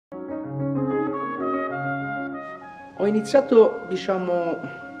Ho iniziato, diciamo,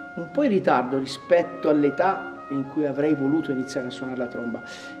 un po' in ritardo rispetto all'età in cui avrei voluto iniziare a suonare la tromba.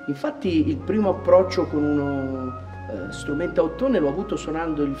 Infatti il primo approccio con uno strumento a ottone l'ho avuto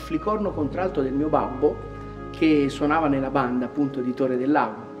suonando il flicorno contralto del mio babbo, che suonava nella banda appunto di Torre del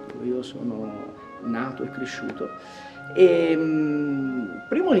Lago, dove io sono nato e cresciuto.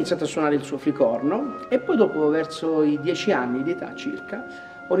 Prima ho iniziato a suonare il suo flicorno e poi dopo, verso i 10 anni di età circa,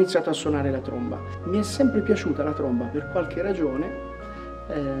 ho iniziato a suonare la tromba. Mi è sempre piaciuta la tromba per qualche ragione.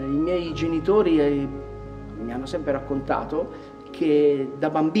 I miei genitori mi hanno sempre raccontato che da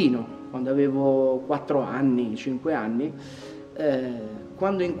bambino, quando avevo 4 anni, 5 anni,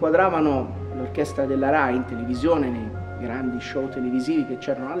 quando inquadravano l'orchestra della Rai in televisione, nei grandi show televisivi che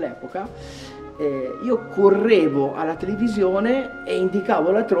c'erano all'epoca, io correvo alla televisione e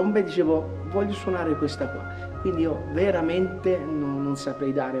indicavo la tromba e dicevo: voglio suonare questa qua. Quindi io veramente non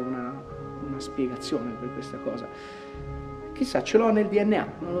saprei dare una spiegazione per questa cosa. Chissà, ce l'ho nel DNA,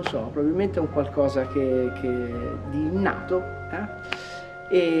 non lo so, probabilmente è un qualcosa che di innato.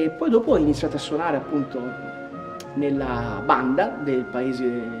 E poi dopo ho iniziato a suonare appunto nella banda del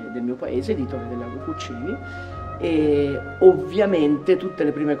mio paese, di Torre del Lago Puccini, e ovviamente tutte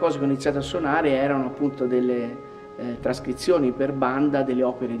le prime cose che ho iniziato a suonare erano appunto delle trascrizioni per banda delle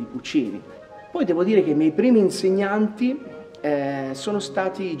opere di Puccini. Poi devo dire che i miei primi insegnanti sono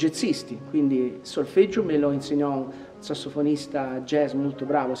stati jazzisti, quindi solfeggio me lo insegnò un sassofonista jazz molto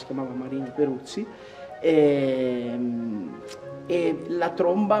bravo, si chiamava Marino Peruzzi, e la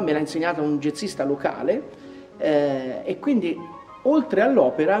tromba me l'ha insegnata un jazzista locale, e quindi oltre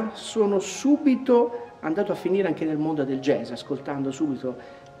all'opera sono subito andato a finire anche nel mondo del jazz, ascoltando subito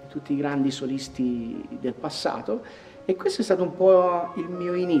tutti i grandi solisti del passato, e questo è stato un po' il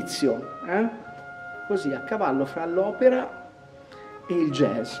mio inizio, così a cavallo fra l'opera e il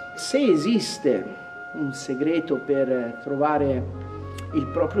jazz. Se esiste un segreto per trovare il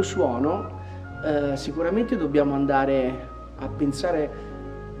proprio suono, sicuramente dobbiamo andare a pensare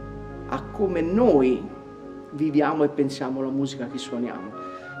a come noi viviamo e pensiamo la musica che suoniamo.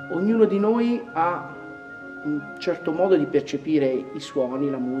 Ognuno di noi ha un certo modo di percepire i suoni,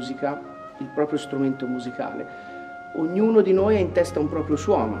 la musica, il proprio strumento musicale. Ognuno di noi ha in testa un proprio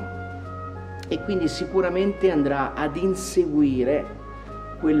suono e quindi sicuramente andrà ad inseguire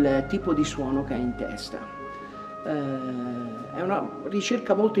quel tipo di suono che ha in testa. È una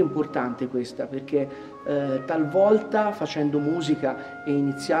ricerca molto importante questa, perché talvolta facendo musica e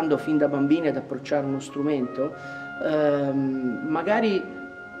iniziando fin da bambini ad approcciare uno strumento, magari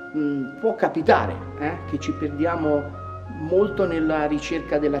può capitare che ci perdiamo molto nella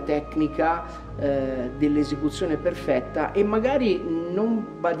ricerca della tecnica, dell'esecuzione perfetta, e magari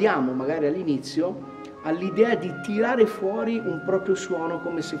non badiamo magari all'inizio all'idea di tirare fuori un proprio suono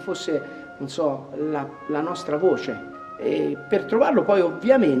come se fosse, non so, la nostra voce. E per trovarlo poi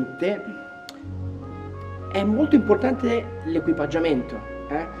ovviamente è molto importante l'equipaggiamento.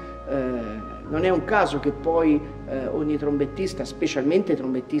 Non è un caso che poi ogni trombettista, specialmente i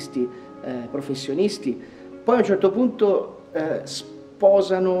trombettisti professionisti, poi a un certo punto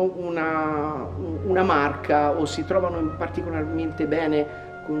sposano una marca o si trovano particolarmente bene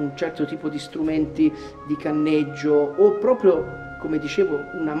con un certo tipo di strumenti di canneggio, o proprio, come dicevo,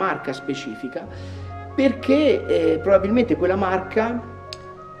 una marca specifica, perché probabilmente quella marca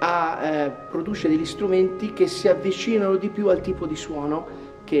produce degli strumenti che si avvicinano di più al tipo di suono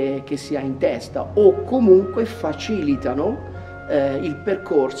che si ha in testa, o comunque facilitano il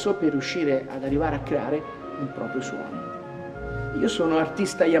percorso per riuscire ad arrivare a creare un proprio suono. Io sono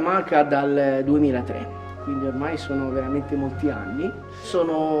artista Yamaha dal 2003, quindi ormai sono veramente molti anni.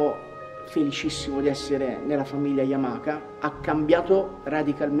 Sono felicissimo di essere nella famiglia Yamaha, ha cambiato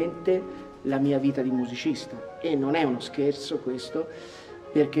radicalmente la mia vita di musicista, e non è uno scherzo questo,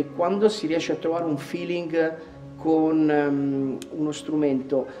 perché quando si riesce a trovare un feeling con uno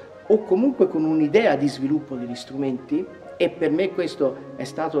strumento, o comunque con un'idea di sviluppo degli strumenti, e per me questo è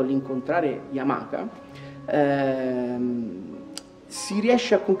stato l'incontrare Yamaha, si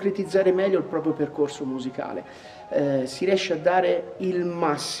riesce a concretizzare meglio il proprio percorso musicale, si riesce a dare il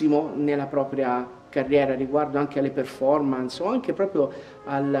massimo nella propria carriera riguardo anche alle performance, o anche proprio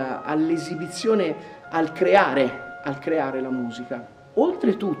all'esibizione, al creare la musica.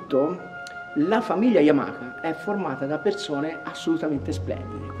 Oltretutto la famiglia Yamaha è formata da persone assolutamente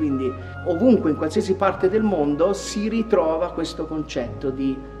splendide, quindi ovunque, in qualsiasi parte del mondo, si ritrova questo concetto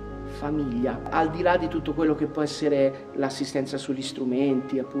di famiglia, al di là di tutto quello che può essere l'assistenza sugli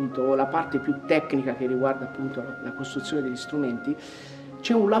strumenti, appunto, o la parte più tecnica che riguarda appunto la costruzione degli strumenti.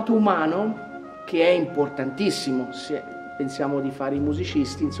 C'è un lato umano che è importantissimo, pensiamo di fare i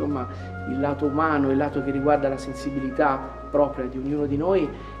musicisti, insomma il lato umano, il lato che riguarda la sensibilità propria di ognuno di noi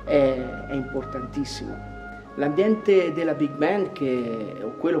è importantissimo. L'ambiente della big band,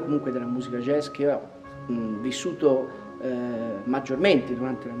 o quello comunque della musica jazz che ho vissuto maggiormente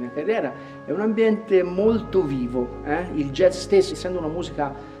durante la mia carriera, è un ambiente molto vivo. Il jazz stesso, essendo una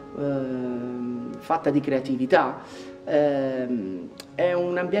musica fatta di creatività, è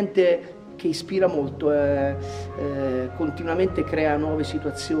un ambiente che ispira molto, continuamente crea nuove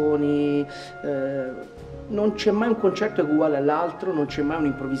situazioni, non c'è mai un concerto che è uguale all'altro, non c'è mai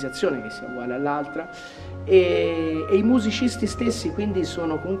un'improvvisazione che sia uguale all'altra, e i musicisti stessi quindi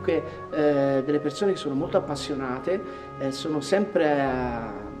sono comunque delle persone che sono molto appassionate, sono sempre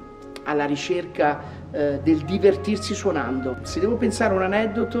alla ricerca del divertirsi suonando. Se devo pensare a un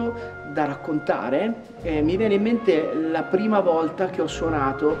aneddoto da raccontare, mi viene in mente la prima volta che ho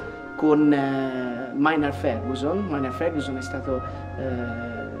suonato con Maynard Ferguson. Maynard Ferguson è stato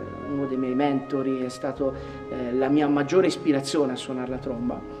uno dei miei mentori, è stato la mia maggiore ispirazione a suonare la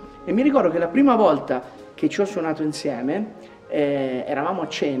tromba, e mi ricordo che la prima volta che ci ho suonato insieme eravamo a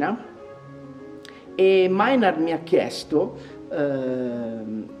cena e Maynard mi ha chiesto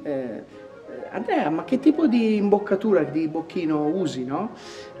Andrea, ma che tipo di imboccatura, di bocchino usi, no?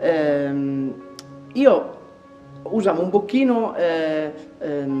 Io usavo un bocchino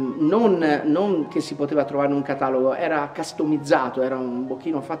non che si poteva trovare in un catalogo, era customizzato, era un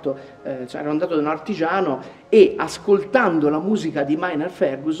bocchino fatto, cioè era andato da un artigiano, e ascoltando la musica di Maynard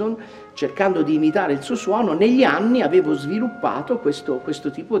Ferguson, cercando di imitare il suo suono, negli anni avevo sviluppato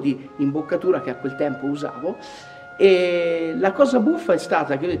questo tipo di imboccatura che a quel tempo usavo. E la cosa buffa è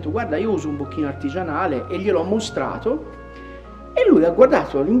stata che ho detto: guarda, io uso un bocchino artigianale, e gliel'ho mostrato, e lui ha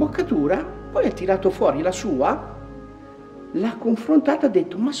guardato l'imboccatura, poi ha tirato fuori la sua, l'ha confrontata e ha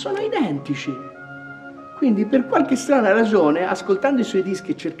detto: ma sono identici. Quindi per qualche strana ragione, ascoltando i suoi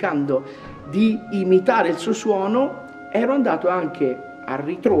dischi e cercando di imitare il suo suono, ero andato anche a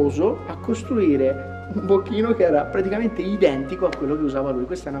ritroso a costruire un bocchino che era praticamente identico a quello che usava lui.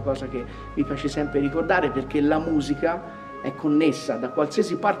 Questa è una cosa che mi piace sempre ricordare, perché la musica è connessa, da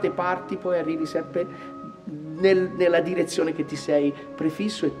qualsiasi parte parti poi arrivi sempre nella direzione che ti sei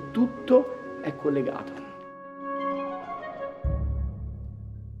prefisso, e tutto è collegato.